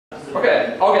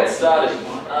I'll get started.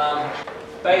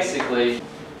 Basically,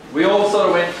 we all sort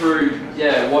of went through,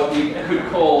 what you could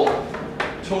call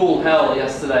tool hell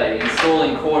yesterday,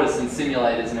 installing Quartus and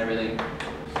simulators and everything.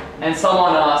 And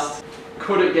someone asked,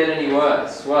 could it get any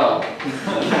worse? Well,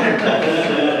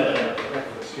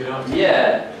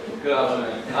 yeah, good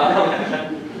afternoon.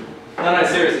 No,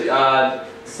 seriously,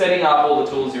 setting up all the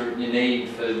tools you need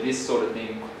for this sort of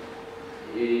thing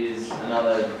is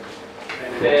another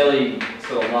fairly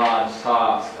sort of large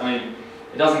task. I mean,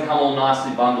 it doesn't come all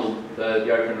nicely bundled, the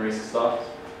OpenRISC stuff.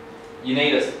 You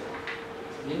need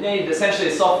essentially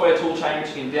a software tool chain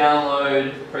which you can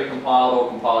download, pre-compiled, or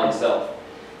compile yourself.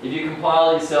 If you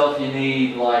compile it yourself, you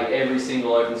need like every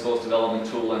single open source development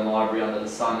tool and library under the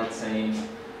sun, it seems.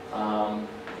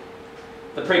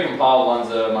 The pre-compiled ones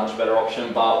are a much better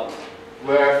option, but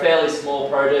we're a fairly small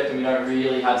project and we don't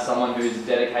really have someone who's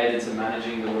dedicated to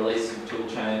managing the release of tool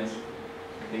chains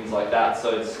and things like that.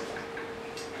 So it's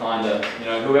kind of,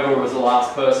 whoever was the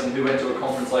last person who went to a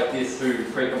conference like this who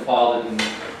pre-compiled it and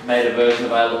made a version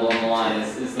available online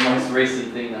is the most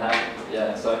recent thing that happened.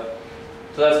 Yeah, so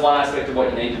that's one aspect of what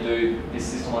you need to do, this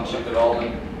system-on-chip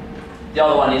development. The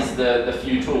other one is the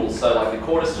few tools, so like the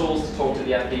Quartus tools to talk to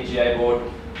the FPGA board,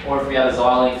 or if we had a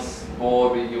Xilinx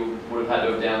board, you would have had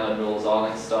to have downloaded all the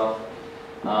Xilinx stuff.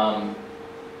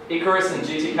 Icarus and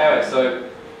GTK, so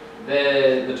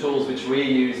they're the tools which we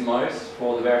use most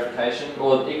for the verification,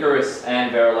 or Icarus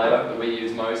and Verilator that we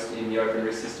use most in the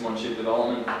OpenRISC system-on-chip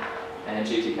development, and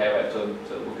GTK to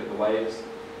look at the waves.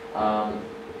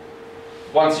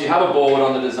 Once you have a board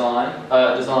on the design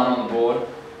on the board,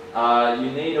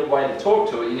 you need a way to talk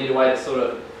to it. You need a way to sort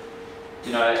of,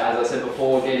 as I said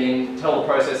before, tell the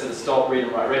processor to stop, read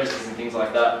and write registers and things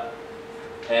like that.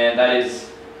 And that is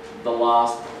the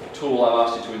last tool I've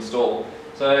asked you to install.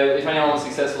 So if anyone was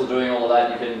successful at doing all of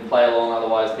that, you can play along.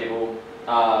 Otherwise,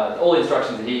 all the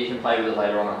instructions are here. You can play with it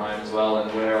later on at home as well.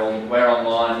 And we're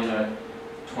online,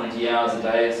 20 hours a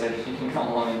day, so you can come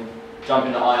along and jump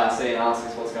into IRC and ask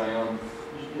us what's going on.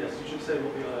 Yes, you should say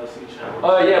what the IRC channel is.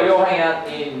 Oh yeah, we all hang out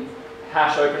in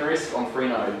hash OpenRISC on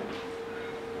Freenode.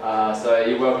 So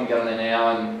you're welcome to get on there now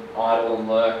and idle and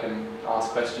lurk and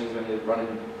ask questions when you run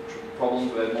into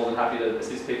problems. We're more than happy to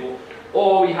assist people.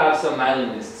 Or we have some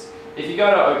mailing lists. If you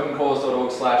go to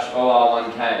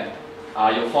opencourse.org/OR1K,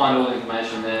 you'll find all the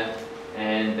information there,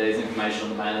 and there's information on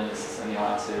the mailing lists and the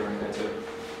IRC are in there too.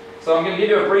 So I'm going to give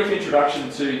you a brief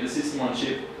introduction to the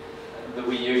system-on-chip that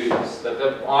we use, that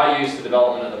I use for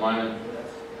development at the moment.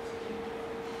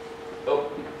 Oh,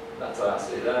 that's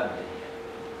IRC there.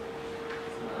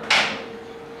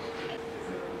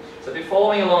 So if you're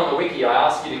following along on the wiki, I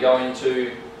ask you to go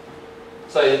into,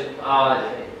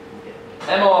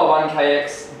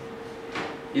 MOR1KX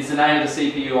is the name of the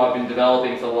CPU I've been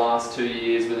developing for the last 2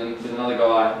 years with another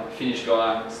guy, a Finnish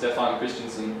guy, Stefan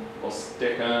Christensen, or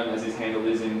Stekern as his handle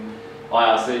is in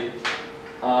IRC.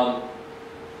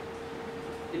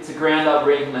 It's a ground-up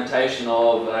re-implementation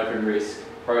of an OpenRISC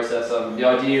processor. The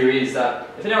idea is that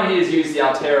if anyone here has used the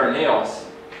Altera Neos,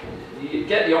 you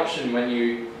get the option when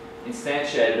you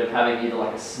instantiate it of having either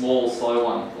like a small, slow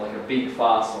one, like a big,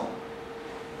 fast one.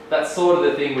 That's sort of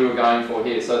the thing we were going for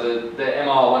here. So the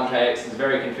MR1KX is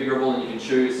very configurable, and you can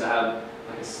choose to have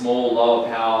like a small, lower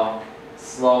power,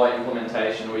 slower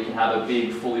implementation, or you can have a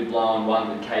big, fully blown one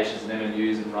with caches and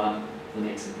MMUs and run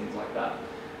Linux and things like that.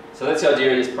 So that's the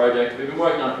idea of this project. We've been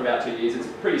working on it for about 2 years. It's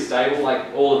pretty stable.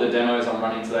 Like all of the demos I'm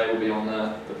running today will be on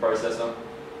the processor.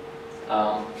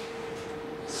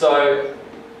 So,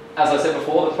 as I said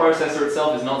before, the processor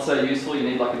itself is not so useful. You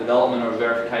need like a development or a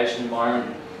verification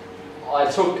environment. I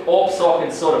took ORPSOC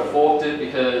and sort of forked it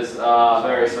because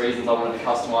various reasons I wanted to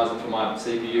customize it for my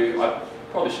CPU. I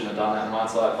probably shouldn't have done that in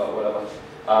hindsight, but whatever.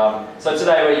 So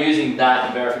today we're using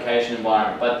that verification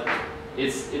environment, but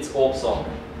it's ORPSOC.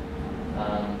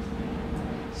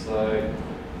 So I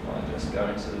just go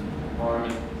into the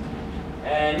environment,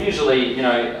 and usually,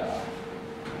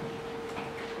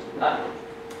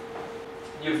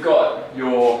 you've got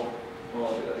your,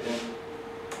 I'll do that again.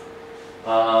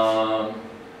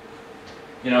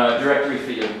 A directory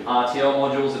for your RTL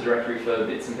modules, a directory for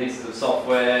bits and pieces of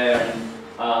software,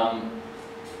 and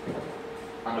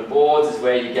under boards is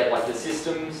where you get like the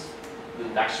systems, the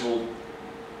actual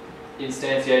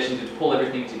instantiations which pull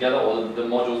everything together, or the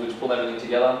modules which pull everything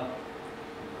together.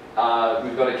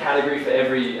 We've got a category for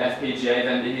every FPGA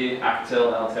vendor here: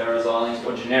 Actel, Altera, Xilinx,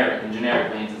 or generic. And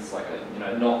generic means it's like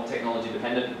not technology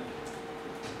dependent.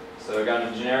 So we're going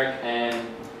to generic, and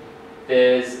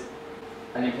there's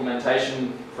an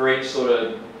implementation for each sort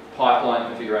of pipeline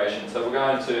configuration. So we're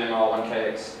going to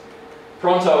MR1KX.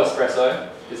 Pronto Espresso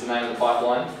is the name of the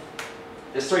pipeline.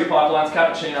 there's three pipelines: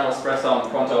 cappuccino, espresso, and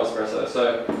pronto espresso.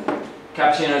 So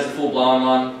cappuccino is the full-blown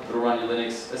one that'll run your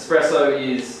Linux. Espresso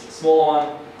is a smaller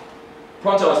one.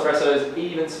 Pronto espresso is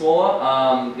even smaller.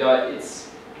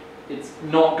 It's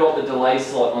not got the delay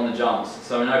slot on the jumps.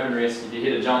 So in OpenRISC, if you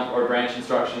hit a jump or a branch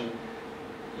instruction,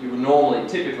 you will normally,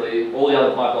 typically, all the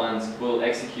other pipelines will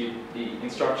execute the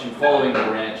instruction following the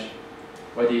branch,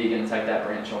 whether you're going to take that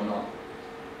branch or not.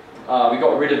 We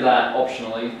got rid of that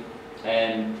optionally,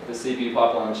 and the CPU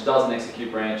pipeline, which doesn't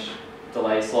execute branch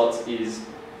delay slots, is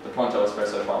the Pronto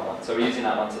Espresso pipeline. So we're using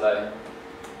that one today.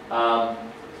 So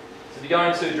if you go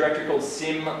into a directory called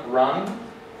simrun,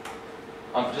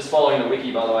 I'm just following the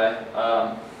wiki, by the way.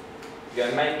 You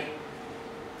go make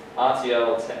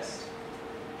RTL test.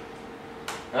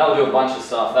 And that will do a bunch of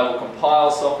stuff. That will compile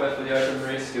software for the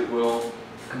OpenRISC. It will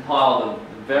compile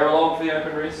the Verilog for the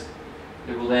OpenRISC.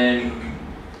 It will then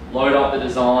load up the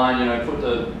design, put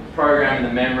the program in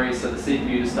the memory so the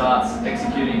CPU starts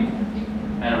executing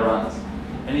and it runs.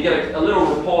 And you get a little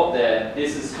report there.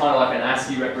 This is kind of like an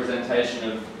ASCII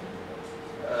representation of,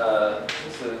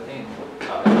 what's the thing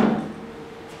called?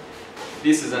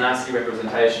 This is an ASCII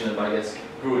representation of, I guess,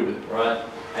 good, right?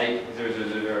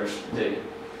 8000D.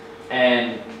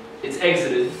 And it's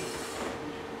exited,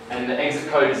 and the exit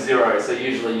code is 0, so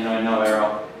usually, no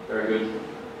error. Very good.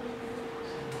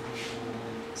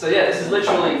 So yeah, this is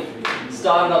literally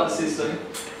started up the system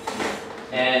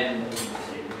and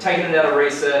taken it out of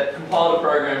reset, compiled a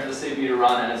program for the CPU to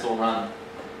run, and it's all run.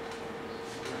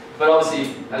 But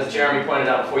obviously, as Jeremy pointed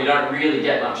out before, you don't really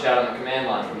get much out on the command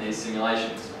line from these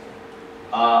simulations.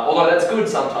 Although that's good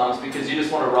sometimes, because you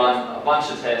just want to run a bunch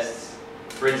of tests.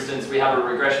 For instance, we have a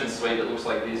regression suite that looks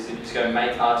like this. If you just go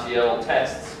make RTL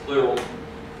tests, plural,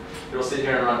 it'll sit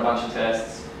here and run a bunch of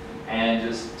tests and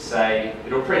just say,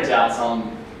 it'll print out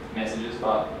some messages,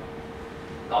 but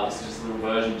this is just a little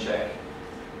version check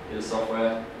in the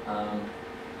software.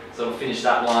 So it'll finish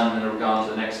that one, and then it'll go on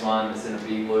to the next one. It's in a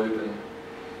big loop, and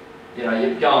you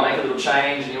go and make a little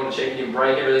change, and you want to check you can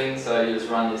break everything, so you just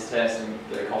run this test and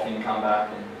get a coffee and come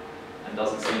back, and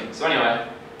doesn't sync. So anyway,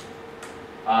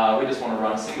 we just want to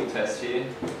run a single test here,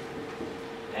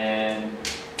 and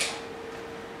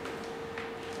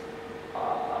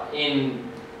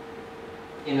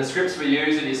in the scripts we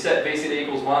use, if you set VCD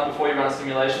equals 1 before you run a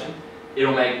simulation,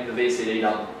 it'll make the VCD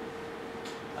dump.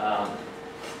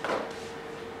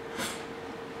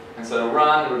 And so it'll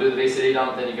run, it'll do the VCD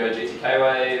dump, then you go GTK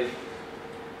wave,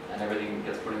 and everything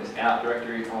gets put in this out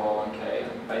directory. Okay,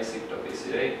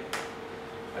 basic.vcd.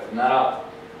 Open that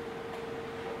up.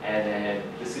 And then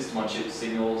the system on chip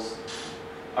signals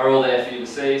are all there for you to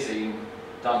see, so you can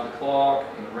dump the clock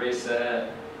and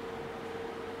reset.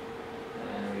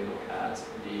 And we look at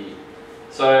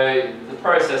so the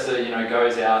processor,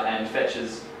 goes out and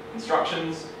fetches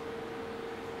instructions.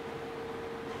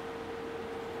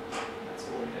 That's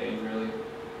all we need, really.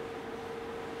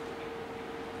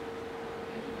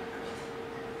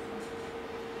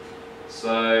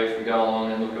 So if we go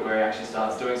along and look at where he actually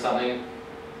starts doing something,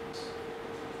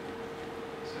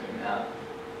 zoom out.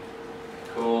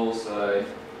 Cool, so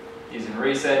he's in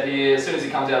reset here. As soon as he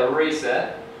comes out of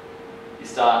reset, he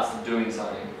starts doing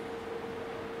something.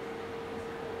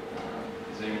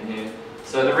 Zoom in here.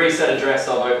 So the reset address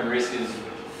of OpenRISC is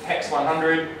hex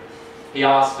 100. He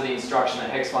asks for the instruction at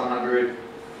hex 100,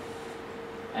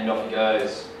 and off he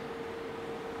goes.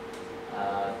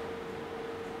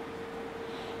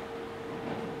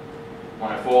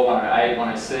 104, 108,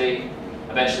 106.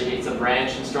 Eventually hits a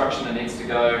branch instruction that needs to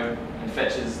go and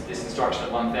fetches this instruction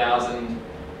at 1000,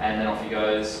 and then off he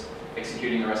goes,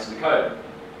 executing the rest of the code.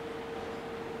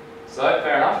 So,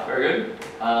 fair enough, very good.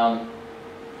 Are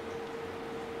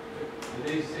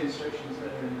these instructions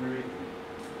that are in the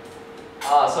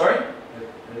README? Sorry?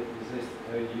 Is this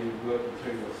how you work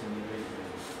through what's in the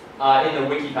README? In the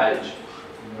wiki page.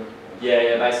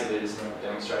 Yeah, basically just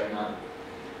demonstrating that.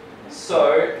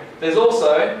 So, there's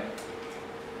also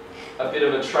a bit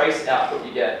of a trace output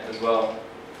you get as well.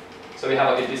 So we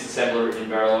have like a disassembler in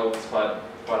Verilog. It's quite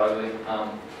ugly.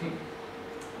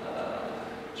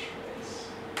 Trace.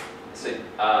 See, you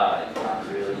can't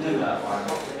really do that one.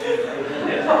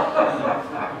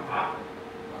 Yeah.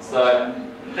 So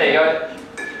there you go.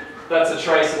 That's a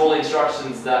trace of all the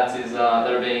instructions that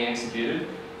are being executed.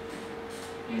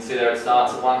 You can see there it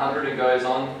starts at 100 and goes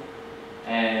on,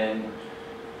 and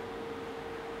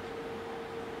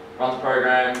runs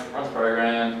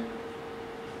program,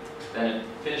 then it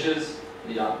finishes,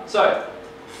 you're done. So,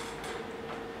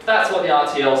 that's what the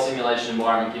RTL simulation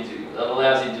environment gives you. It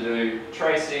allows you to do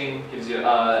tracing, gives you,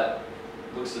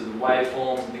 looks at the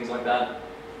waveforms and things like that.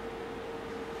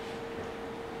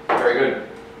 Very good.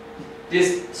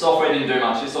 This software didn't do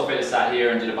much. This software just sat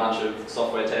here and did a bunch of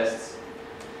software tests.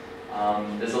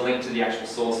 There's a link to the actual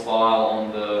source file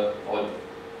on the, or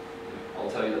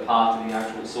I'll tell you the path to the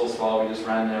actual source file we just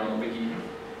ran there on the wiki.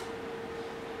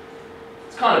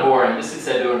 It's kind of boring. It just sits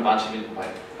there doing a bunch of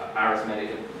like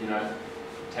arithmetic, you know,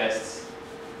 tests,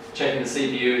 checking the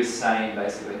CPU is sane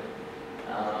basically.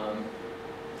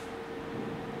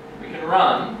 We can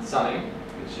run something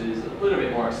which is a little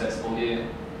bit more accessible here.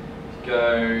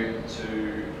 Go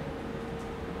to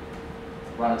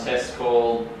run a test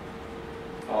called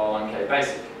O1K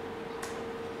basic.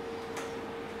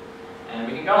 And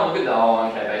we can go and look at the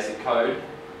O1K basic code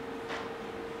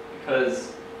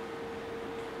because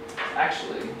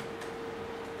actually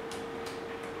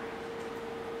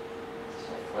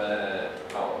software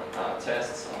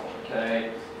tests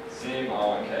O1K sim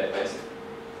O1K basic.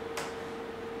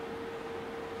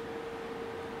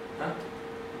 Huh?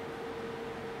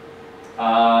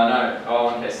 No,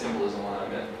 O1K simple is the one I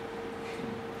meant.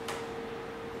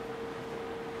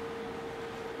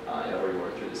 Yeah, I already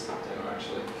worked through this demo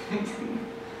actually.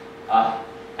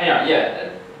 Anyway, yeah.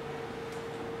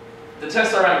 The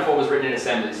test I ran before was written in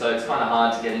assembly, so it's kind of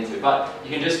hard to get into. But you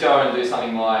can just go and do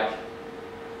something like.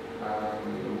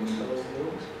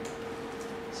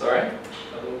 Sorry?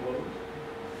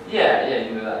 Yeah, you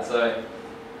can do that. So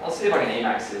I'll see if I can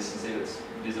Emacs this and see if it's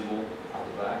visible up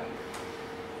the back.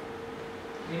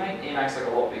 Can you make Emacs like a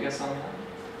lot bigger somehow?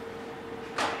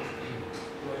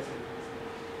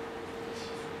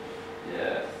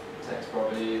 Yeah, text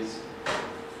properties.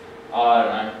 Oh, I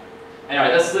don't know. Anyway,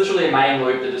 that's literally a main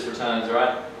loop that just returns,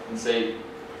 right? You can see.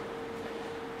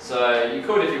 So you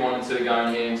could, if you wanted to, go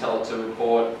in here and tell it to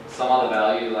report some other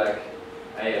value like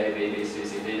A, B, B, C,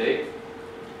 C, D, D.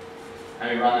 And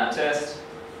we run that test.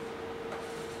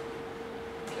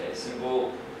 Okay,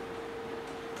 simple.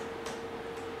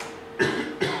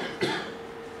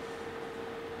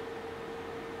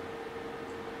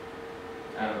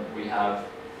 And we have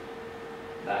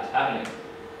that happening.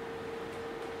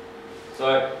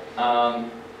 So,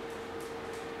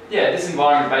 yeah, this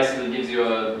environment basically gives you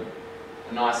a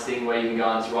nice thing where you can go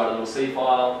and just write a little C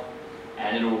file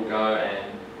and it will go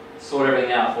and sort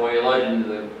everything out for you, load it into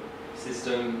the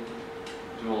system,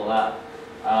 do all of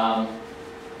that.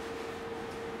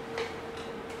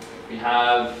 We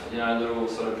have, you know, a little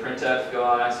sort of printf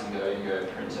guy, so you can go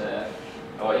printf,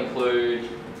 or include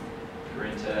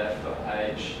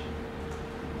printf.h,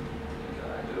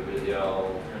 do a bit of the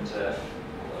old printf,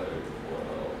 hello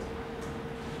world,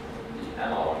 the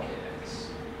M1KX,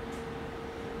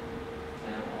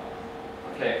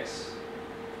 M1KX,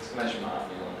 exclamation mark,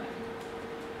 middle name,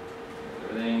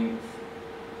 everything,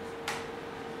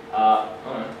 oh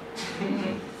no,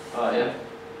 oh yeah,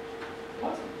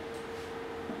 what?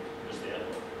 Just the other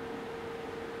one.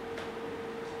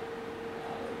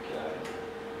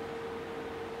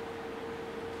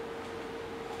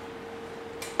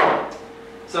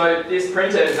 So this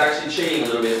printf is actually cheating a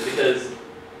little bit because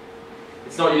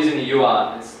it's not using the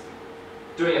UART.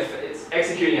 It's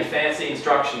executing a fancy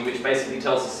instruction which basically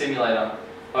tells the simulator,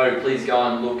 oh, please go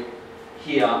and look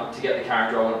here to get the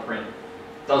character I want to print.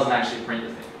 It doesn't actually print the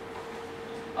thing.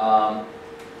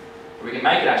 We can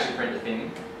make it actually print the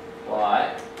thing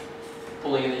by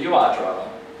pulling in the UART driver.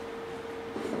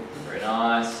 Very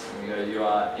nice. And we go to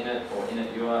UART init or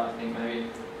init UART, I think maybe.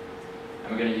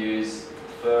 And we're going to use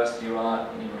first UART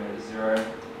enumerator to 0.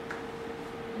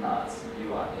 No, it's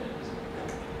UART init, isn't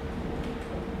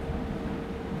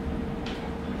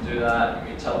it? Do that, and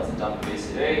we tell it to dump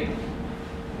BCD.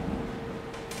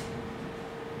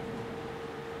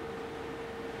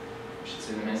 We should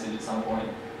see the message at some point.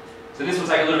 So this will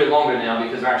take a little bit longer now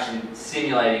because we're actually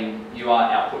simulating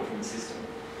UART output from the system.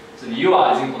 So the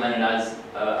UART is implemented as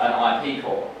an IP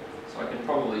call. So I can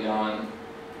probably go and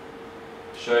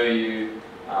show you,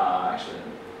 actually,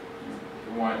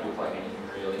 it won't look like anything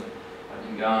really. I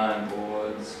can go and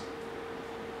boards,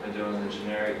 they're doing the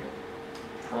generic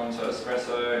Pronto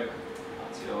Espresso,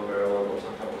 that's the old variable, what's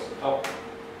on top, what's on top.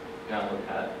 Go and look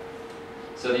at it.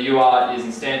 So the UART is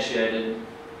instantiated,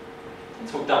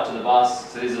 it's hooked up to the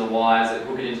bus, so these are the wires that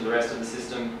hook it into the rest of the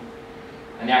system.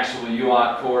 And the actual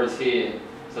UART core is here.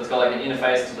 So it's got like an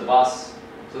interface to the bus.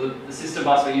 So the system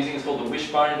bus we're using is called the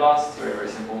Wishbone bus, it's very, very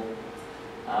simple.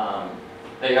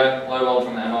 There you go, low weld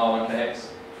from the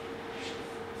MR1KX.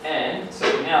 And so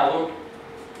we now look, we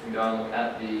can go and look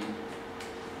at the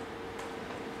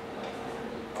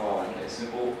O1K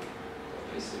simple,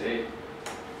 BCD.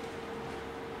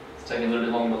 It's taking a little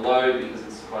bit longer to load because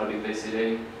it's quite a big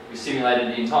BCD. We simulated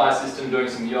the entire system doing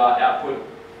some UART output.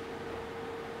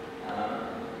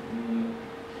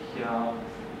 Here.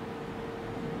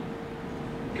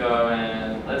 Go go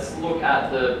and let's look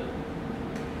at the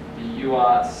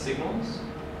UART signals.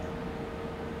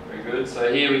 Very good.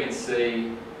 So here we can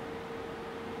see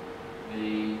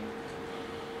the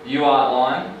UART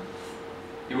line.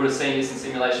 You would have seen this in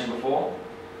simulation before.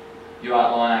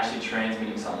 UART line actually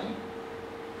transmitting something.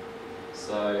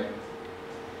 So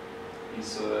he's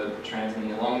sort of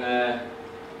transmitting along there.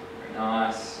 Very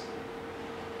nice.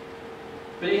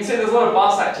 But you can see there's a lot of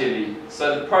bus activity.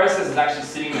 So the process is actually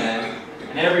sitting there,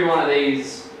 and every one of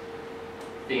these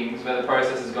things where the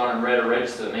process has gone and read a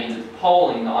register means it's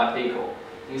polling the IP call.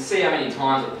 You can see how many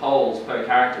times it polls per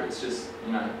character. It's just,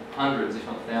 you know, hundreds, if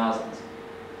not thousands.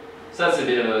 So that's a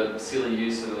bit of a silly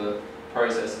use of a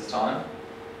processor's time.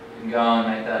 You can go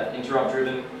and make that interrupt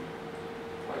driven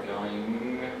by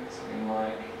going something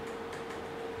like,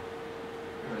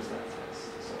 where is that test?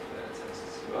 Software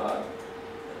tests. UART,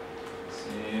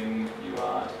 sim,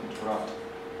 UART, interrupt,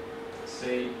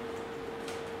 C.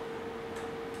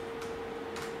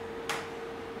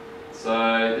 So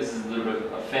this is a little bit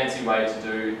of a fancy way to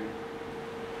do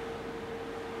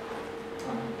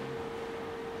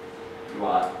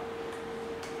UART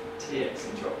TX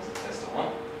interrupt as a test I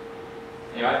want.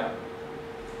 Anyway,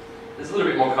 there's a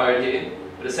little bit more code here,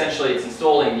 but essentially it's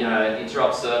installing, you know,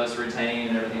 interrupt service routine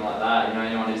and everything like that. You know,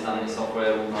 anyone who's done any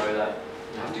software will know that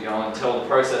you have to go and tell the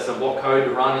processor what code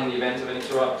to run in the event of an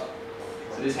interrupt.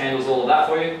 So this handles all of that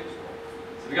for you.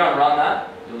 So if you go and run that,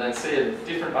 you'll then see a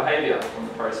different behavior from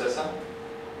the processor.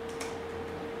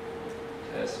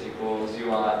 Test equals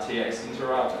UART TX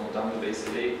interrupt, and we're done with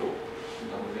BCD. Cool.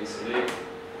 We're done with BCD.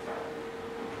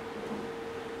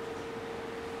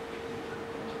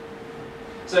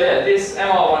 So yeah, this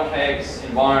MR1KX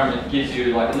environment gives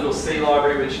you like a little C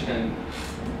library which can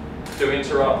do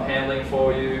interrupt handling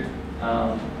for you.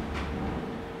 And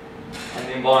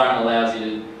the environment allows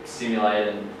you to simulate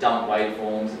and dump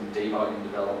waveforms and debug and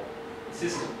develop the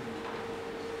system.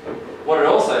 What it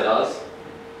also does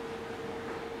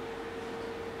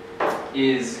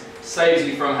is saves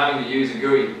you from having to use a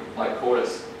GUI like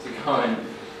Quartus to go and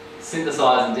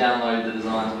synthesize and download the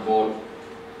designs on board.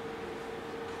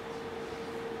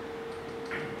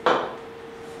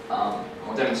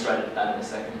 I'll demonstrate that in a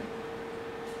second.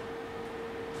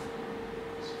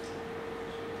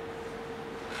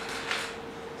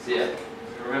 So yeah,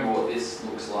 if you remember what this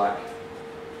looks like,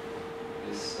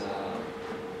 this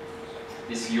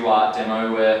UART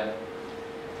demo where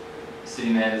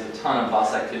sitting there's a ton of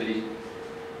bus activity.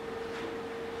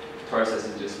 The process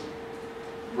is just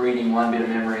reading one bit of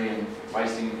memory and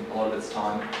wasting a lot of its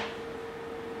time.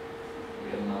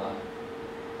 We get another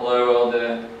hello world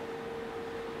there.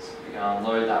 So if we go and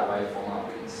load that waveform up,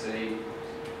 we can see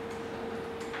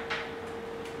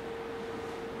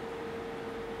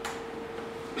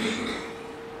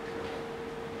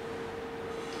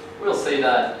we'll see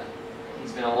that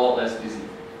he's been a lot less busy,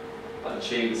 but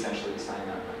achieved essentially the same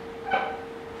outcome.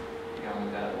 Go and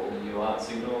look at all the UART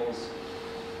signals.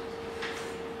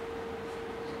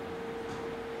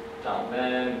 Dump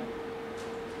in,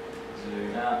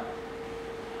 zoom out.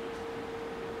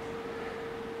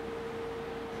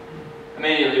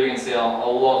 Immediately we can see a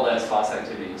lot less bus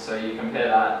activity. So you compare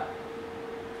that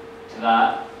to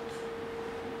that.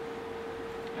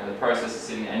 You know, the process is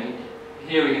sitting there. And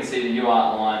here we can see the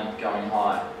UART line going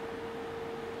high,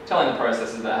 telling the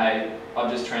processor that, hey,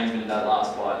 I've just transmitted that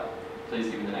last byte, please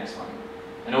give me the next one.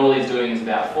 And all he's doing is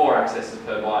about 4 accesses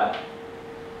per byte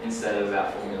instead of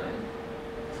about 4 million.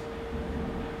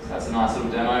 So that's a nice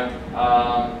little demo.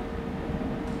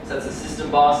 So that's a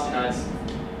system bus, you know, it's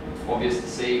obvious to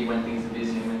see when things are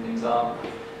busy and when things are.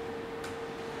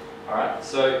 Alright,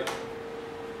 so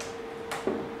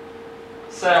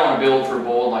say I want to build for a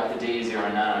board like the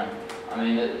D0 Nano. I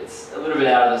mean, it's a little bit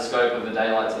out of the scope of the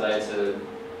daylight today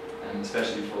and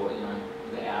especially for, you know,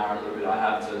 the hour and a little bit I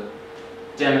have to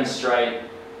demonstrate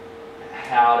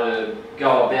how to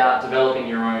go about developing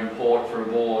your own port for a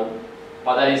board.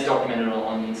 But that is documented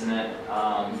on the internet.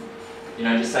 You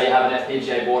know, just say you have an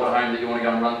FPGA board at home that you want to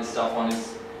go and run this stuff on,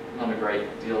 is not a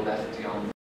great deal of effort to go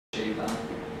and achieve that.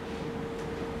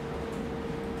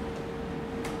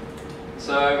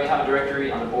 So we have a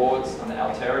directory under boards under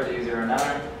Altera D0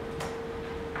 Nano,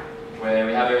 where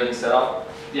we have everything set up.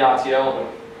 The RTL.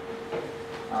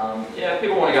 Yeah, if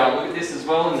people want to go and look at this as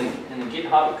well in the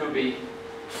GitHub, it could be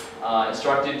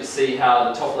instructive to see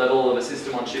how the top level of a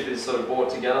system on chip is sort of brought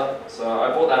together. So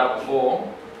I brought that up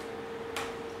before.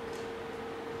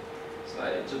 So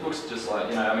it just looks just like,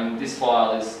 you know, I mean, this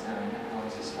file is, how long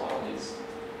is this file? It's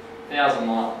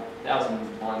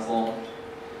 1,000 lines long.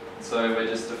 So we're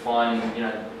just defining, you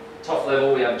know, top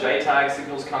level, we have JTAG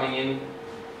signals coming in.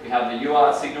 We have the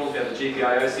UART signals, we have the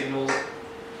GPIO signals.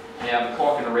 we have a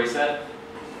clock and a reset.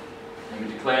 And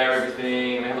we declare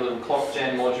everything. We have a little clock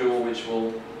gen module which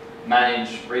will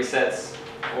manage resets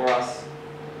for us.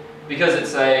 Because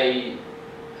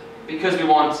we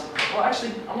want, well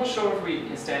actually, I'm not sure if we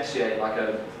instantiate like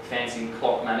a fancy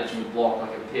clock management block,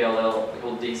 like a PLL, they're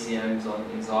called DCMs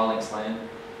in Xilinx land.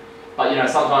 But you know,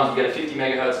 sometimes we get a 50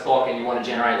 megahertz clock and you want to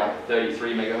generate like a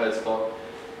 33 megahertz clock.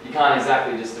 You can't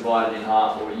exactly just divide it in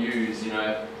half or use, you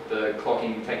know, the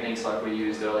clocking techniques like we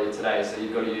used earlier today. So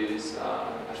you've got to use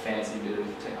a fancy bit of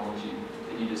technology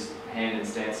that you just hand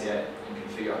instantiate and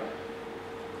configure.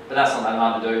 But that's not that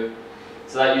hard to do.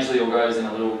 So that usually all goes in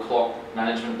a little clock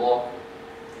management block.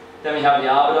 Then we have the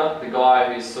arbiter, the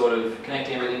guy who's sort of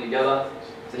connecting everything together.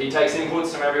 So he takes inputs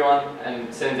from everyone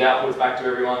and sends outputs back to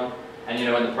everyone. And you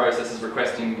know, when the process is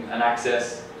requesting an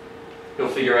access, he'll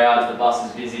figure out if the bus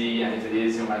is busy, and if it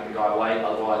is, he'll make the guy wait.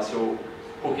 Otherwise, he'll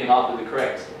hook him up with the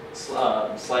correct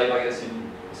slave, I guess you'd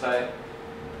say,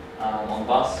 on the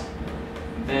bus.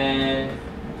 Then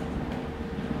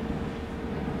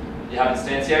you have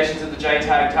instantiations of the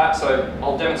JTAG tap. So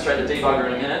I'll demonstrate the debugger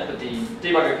in a minute, but the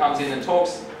debugger comes in and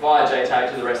talks via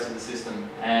JTAG to the rest of the system,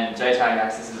 and JTAG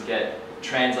accesses get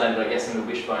translated, I guess, into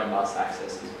wishbone bus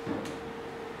accesses.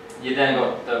 You then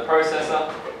got the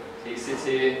processor, so he sits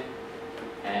here,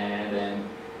 and then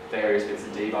various bits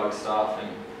of debug stuff, and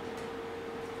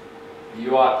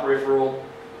UI peripheral,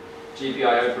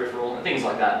 GPIO peripheral, and things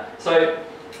like that. So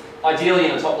ideally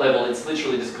in the top level, it's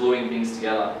literally just gluing things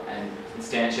together and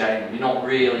instantiating them. You've not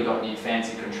really got any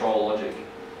fancy control logic.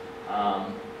 So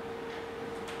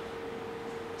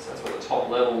that's what the top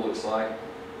level looks like.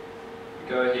 We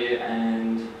go here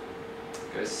and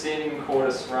go sim,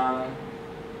 Quartus run,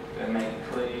 go make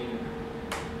it clean.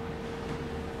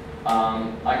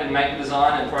 I can make the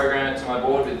design and program it to my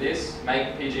board with this,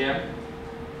 make PGM.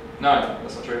 No,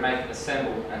 that's not true, make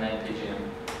assemble and then PGM.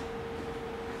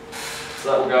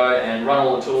 So that will go and run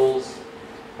all the tools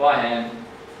by hand,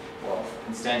 well,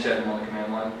 instantiate them on the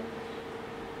command line.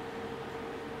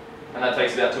 And that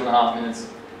takes about 2.5 minutes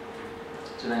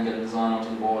to then get a design onto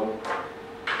the board.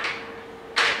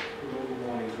 With all the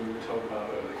warnings we were told about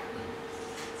earlier.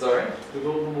 Sorry? With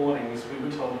all the warnings we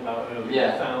were told about earlier.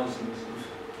 Yeah. Thousands.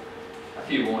 A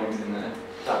few warnings in there.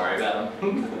 Don't worry about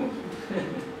them.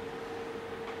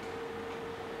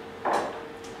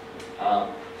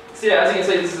 So yeah, as you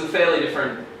can see, this is a fairly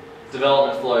different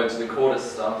development flow to the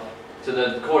Quartus stuff, to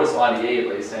the Quartus IDE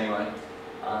at least anyway.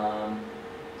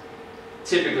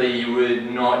 Typically you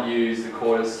would not use the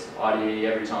Quartus IDE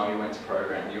every time you went to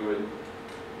program. You would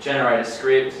generate a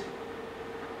script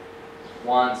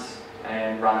once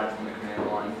and run it from the command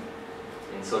line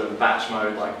in sort of batch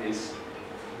mode like this.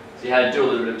 So you had to do a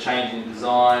little bit of change in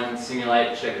design,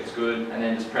 simulate, check it's good, and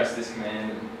then just press this command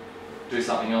and do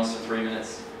something else for 3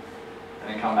 minutes, and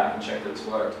then come back and check that it's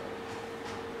worked.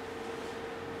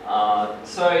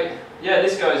 So yeah,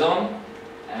 this goes on,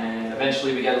 and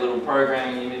eventually we get a little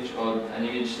programming image, or an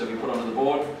image that we put onto the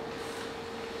board.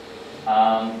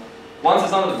 Once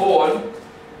it's onto the board,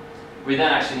 we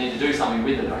then actually need to do something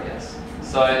with it, I guess.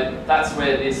 So that's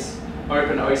where this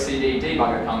OpenOCD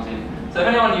debugger comes in. So if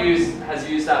anyone has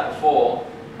used that before,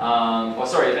 or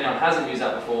sorry, if anyone hasn't used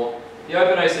that before, the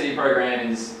OpenOCD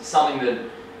program is something that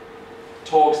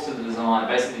talks to the design,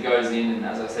 basically goes in and,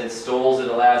 as I said, stalls it,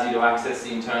 allows you to access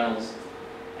the internals,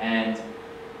 and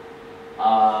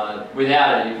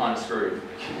without it you're kind of screwed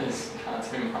because you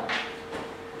can't do much.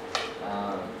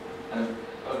 And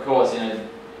of course, you know,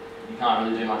 you can't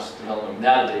really do much development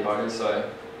without a debugger, so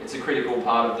it's a critical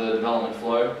part of the development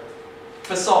flow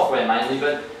for software mainly,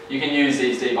 but you can use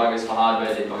these debuggers for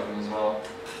hardware debugging as well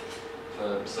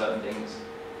for certain things.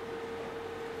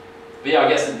 But yeah, I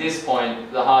guess at this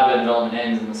point, the hardware development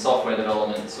ends and the software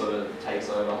development sort of takes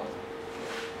over.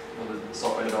 Or the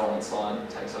software development side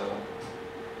takes over.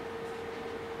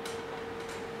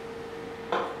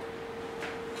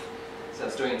 So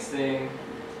that's doing its thing.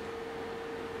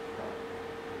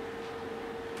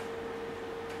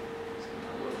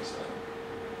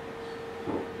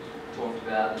 Talked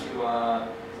about UI,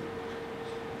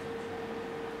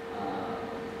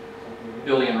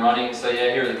 building and running. So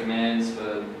yeah, here are the commands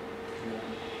for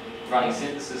running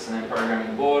synthesis and then programming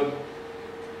the board.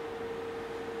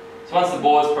 So once the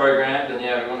board's programmed, then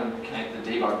yeah, we want to connect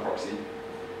the debug proxy.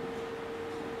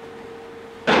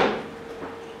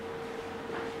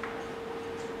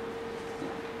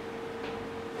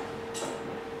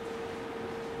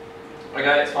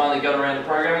 Okay, it's finally got around to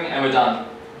programming and we're done.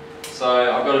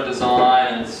 So I've got a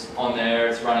design and it's on there,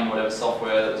 it's running whatever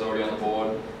software that was already on the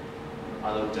board.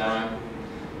 My little demo.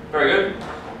 Very good.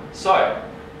 So,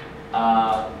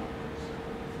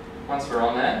 once we're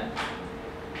on there,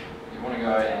 we want to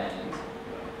go and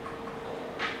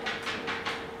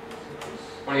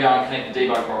connect the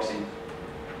debug proxy.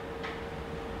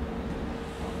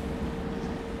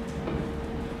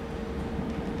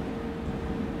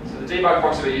 So the debug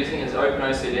proxy we're using is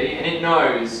OpenRISC, and it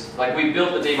knows, like we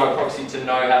built the debug proxy to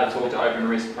know how to talk to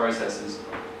OpenRISC processes.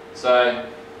 So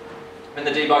when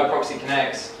the debug proxy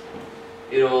connects,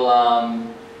 it'll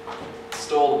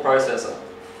stall the processor.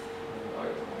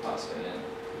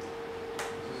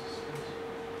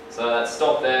 So that's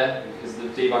stopped there because the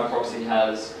debug proxy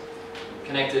has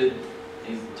connected,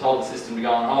 he's told the system to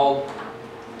go on hold.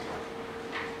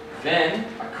 Then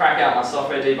I crack out my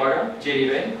software debugger,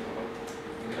 GDB.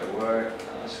 Give it a work.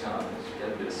 I'm just going to get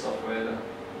a bit of software to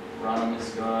run on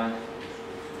this guy.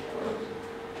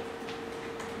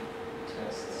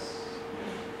 Tests.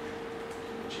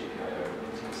 GPIO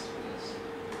test for this.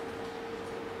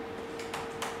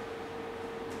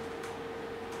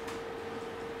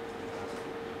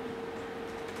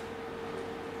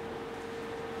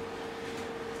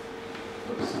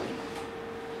 Oops.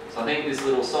 So I think this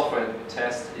little software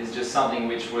test is just something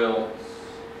which will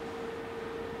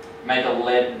make a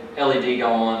LED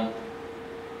go on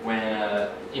when an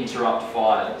interrupt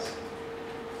fires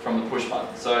from the push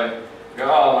button. So go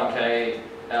R1K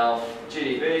elf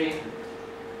GDB,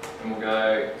 and we'll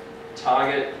go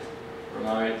target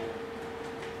remote.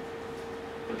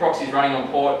 The proxy is running on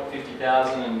port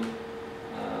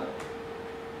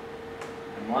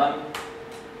 50,001.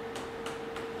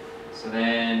 So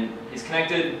then he's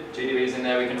connected, GDB is in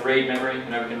there, we can read memory, we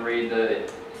can read the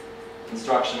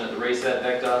instruction at the reset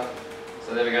vector.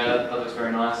 So there we go, that looks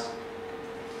very nice.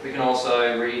 We can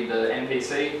also read the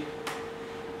NPC.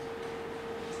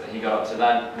 So he got up to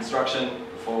that instruction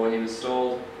before he was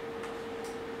stalled.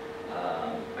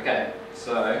 Okay,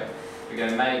 so we're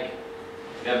going to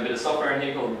we have a bit of software in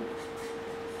here called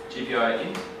GPIO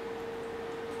int.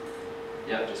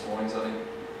 Yep, just warnings I think.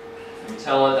 And we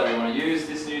tell it that we want to use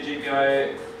this new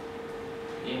GPIO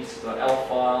int.elf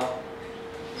file.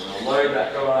 And we'll load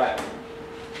that guy.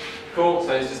 Cool,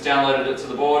 so he's just downloaded it to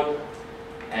the board.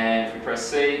 And if we press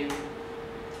C, it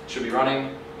should be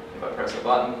running. If I press the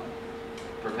button,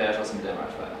 prepare for some demo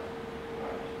fail.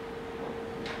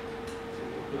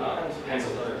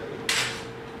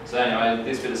 So anyway,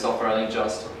 this bit of software I think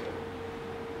just...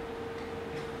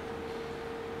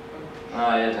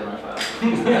 Oh yeah, demo fail.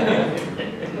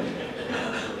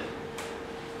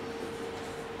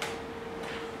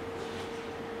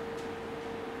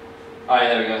 Oh yeah,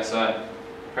 there we go. So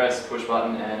press push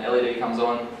button and LED comes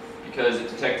on because it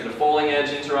detected a falling edge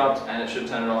interrupt, and it should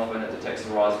turn it off when it detects a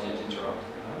rising edge interrupt.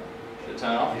 Should it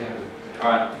turn off? Yeah.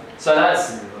 Alright, so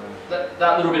that's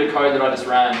that little bit of code that I just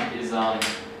ran is, yeah,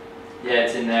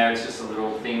 it's in there. It's just a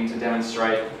little thing to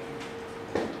demonstrate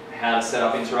how to set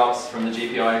up interrupts from the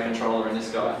GPIO controller in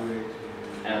this guy.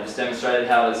 And I just demonstrated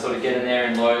how to sort of get in there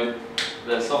and load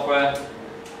the software.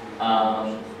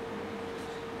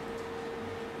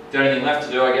 The only thing left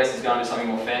to do, I guess, is going to do something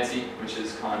more fancy, which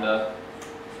is kind of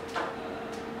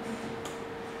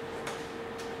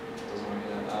doesn't want to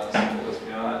get that. Simple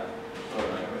SPI.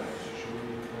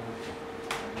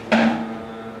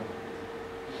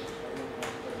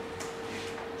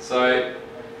 So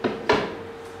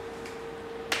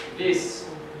this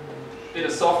bit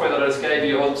of software that I just gave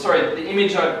you, or sorry, the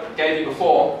image I gave you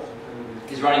before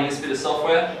is running this bit of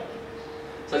software.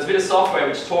 So it's a bit of software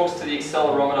which talks to the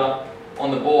accelerometer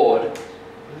on the board. You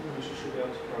should be able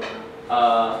to program. It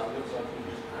looks like you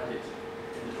just add it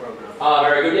in the program. Ah,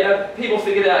 very good. Yeah, people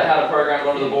figured out how to program it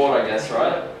onto the board, I guess,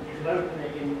 right? You can open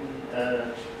it in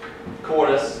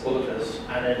Quartus, or Quartus,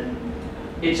 and then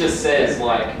it just says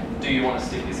like, do you want to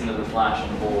stick this into the flash on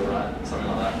the board, right? Something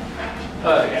like that.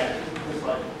 Perfect. yeah, it's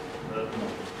like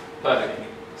Perfect.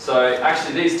 So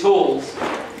actually, these tools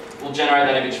will generate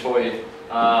that image for you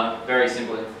very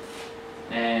simply,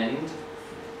 and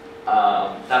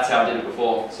that's how I did it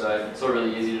before. So it's all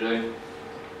really easy to do.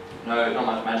 No, not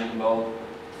much magic involved.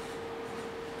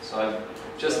 So I've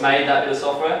just made that bit of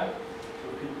software.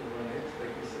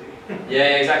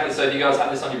 Yeah, exactly. So if you guys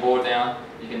have this on your board now,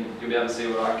 you'll be able to see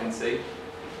what I can see.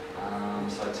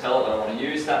 So I tell it that I want to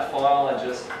use that file I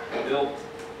just built.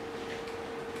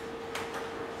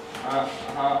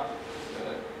 I'll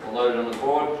load it on the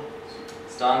board.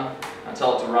 It's done. I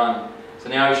tell it to run. So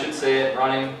now we should see it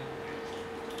running.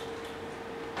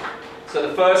 So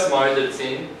the first mode that it's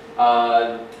in,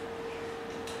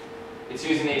 it's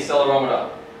using the accelerometer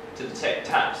to detect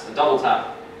taps, a double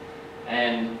tap.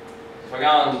 And if I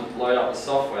go and load up the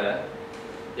software,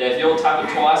 yeah, if you'll tap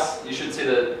it twice, you should see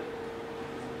the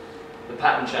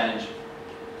pattern change.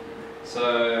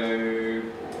 So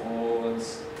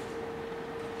boards,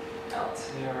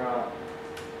 Altera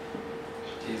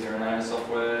T0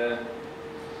 software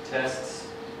tests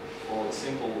for the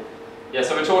simple. Yeah,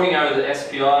 so we're talking over the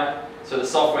SPI. So the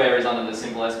software is under the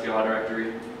simple SPI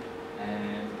directory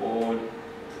and board.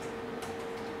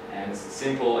 And it's the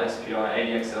simple SPI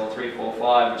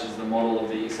 80XL345, which is the model of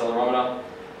the accelerometer.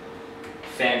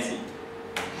 Fancy.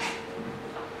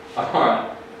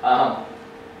 Alright.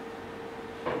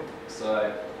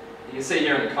 So you can see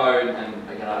here in the code, and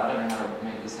again, I don't know how to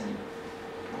make this any.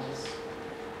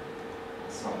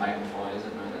 It's not magnify, is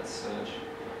it? No, that's search.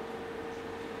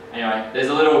 Anyway, there's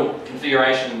a little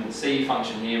configuration C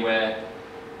function here where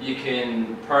you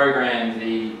can program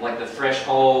the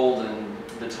threshold and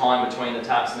the time between the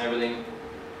taps and everything,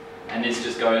 and this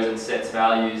just goes and sets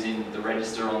values in the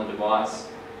register on the device.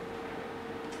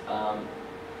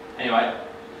 Anyway,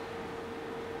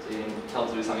 so you can tell it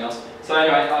to do something else. So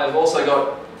anyway, I've also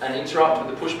got an interrupt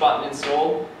with the push button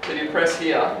installed. So if you press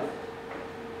here,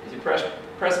 if you press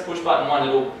push button 1,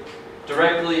 it'll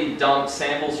directly dump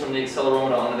samples from the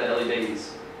accelerometer onto the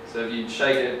LEDs. So if you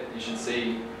shake it, you should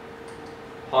see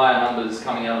higher numbers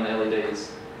coming out on the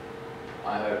LEDs,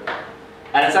 I hope.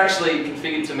 And it's actually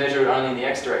configured to measure it only in the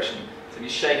X direction. So if you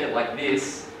shake it like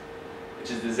this, which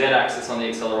is the Z axis on the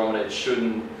accelerometer, it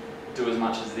shouldn't do as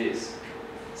much as this.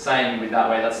 Same with that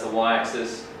way, that's the Y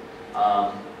axis.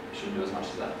 Shouldn't do as much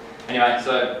as that. Anyway,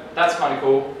 so that's kind of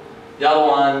cool. The other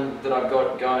one that I've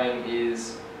got going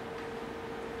is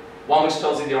one which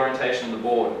tells you the orientation of the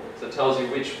board. So it tells you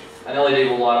which an LED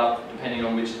will light up depending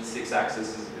on which the 6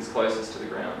 axis is closest to the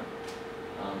ground.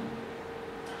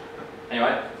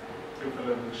 Anyway. Good for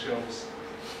the shelves.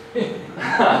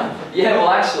 Yeah, well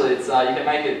actually it's, you can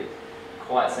make it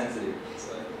quite sensitive.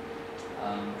 So,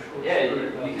 yeah,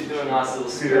 you could do a nice little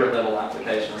spirit level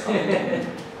application or something.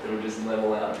 It'll just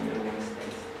level out in the middle.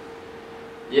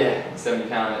 Yeah, 70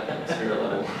 pound at spirit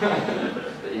level.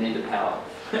 But you need the power.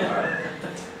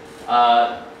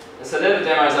 Alright. So they're the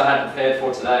demos I had prepared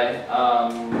for today.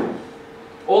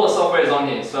 All the software is on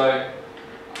here, so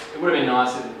it would have been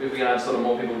nice if we could have sort of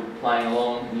more people playing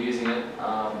along and using it.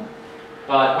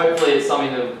 But hopefully it's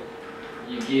something that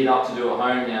you geared up to do at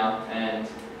home now. And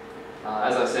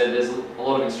as I said, there's a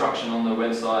lot of instruction on the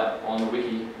website, on the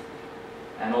wiki,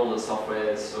 and all the software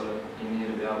is sort of in here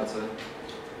to be able to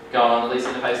go on, at least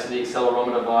interface to the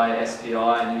accelerometer by SPI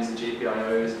and use the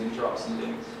GPIOs and interrupts and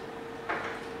things.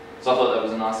 So I thought that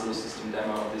was a nice little system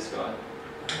demo of this guy.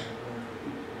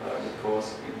 Of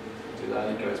course, you do that,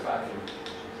 it goes back and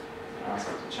ask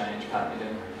it to change pattern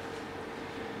again.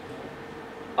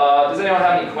 Does anyone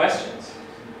have any questions?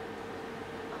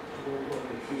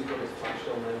 Who's got his flash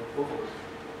on their board?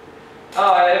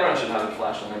 Oh, everyone should have a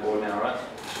flash on their board now, right?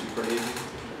 Should be pretty easy.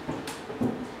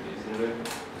 Pretty easy to do.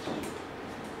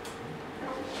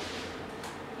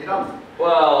 You done?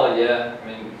 Well, yeah, I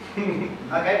mean...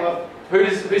 Okay, well...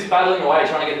 Who's battling away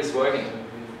trying to get this working?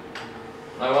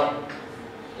 No one?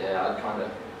 Yeah, I'd kind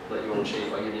of let you all cheat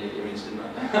by giving you the image, didn't I?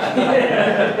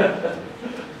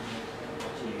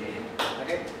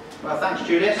 Okay. Well, thanks,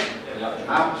 Judith. Yeah.